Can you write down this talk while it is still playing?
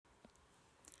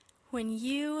When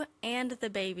you and the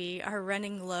baby are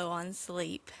running low on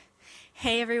sleep.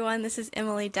 Hey everyone, this is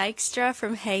Emily Dykstra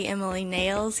from Hey Emily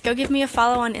Nails. Go give me a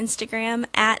follow on Instagram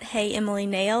at Hey Emily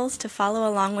Nails to follow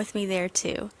along with me there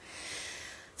too.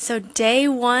 So day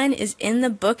one is in the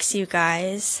books, you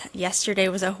guys. Yesterday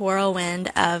was a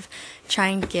whirlwind of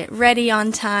trying to get ready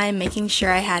on time, making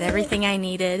sure I had everything I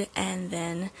needed, and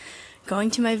then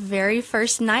going to my very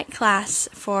first night class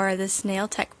for this nail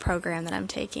tech program that I'm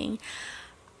taking.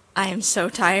 I am so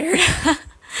tired.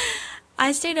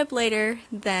 I stayed up later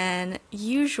than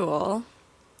usual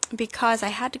because I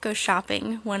had to go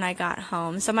shopping when I got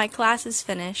home. So my class is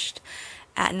finished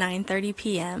at 9:30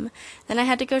 p.m. Then I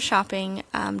had to go shopping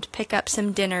to pick up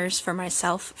some dinners for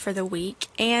myself for the week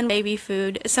and baby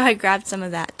food, so I grabbed some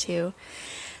of that too.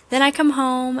 Then I come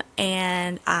home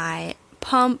and I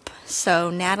pump so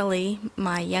Natalie,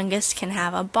 my youngest, can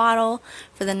have a bottle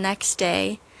for the next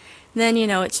day. Then,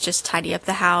 it's just tidy up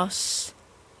the house,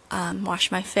 wash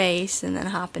my face, and then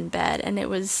hop in bed. And it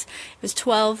was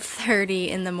 12:30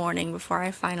 in the morning before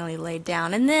I finally laid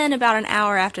down. And then about an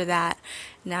hour after that,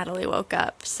 Natalie woke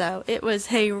up. So it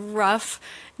was a rough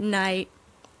night,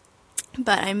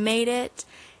 but I made it,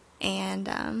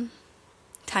 and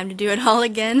time to do it all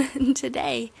again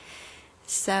today.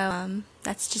 So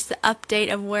that's just the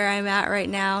update of where I'm at right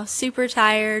now. Super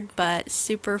tired, but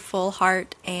super full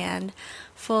heart and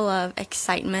full of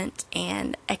excitement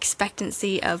and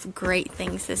expectancy of great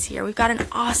things this year. We've got an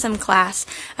awesome class,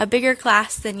 a bigger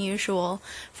class than usual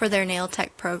for their nail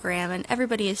tech program, and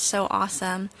everybody is so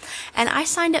awesome. And I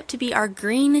signed up to be our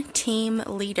green team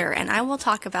leader, and I will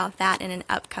talk about that in an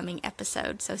upcoming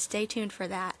episode, so stay tuned for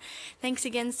that. Thanks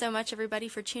again so much, everybody,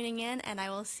 for tuning in, and I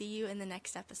will see you in the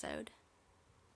next episode.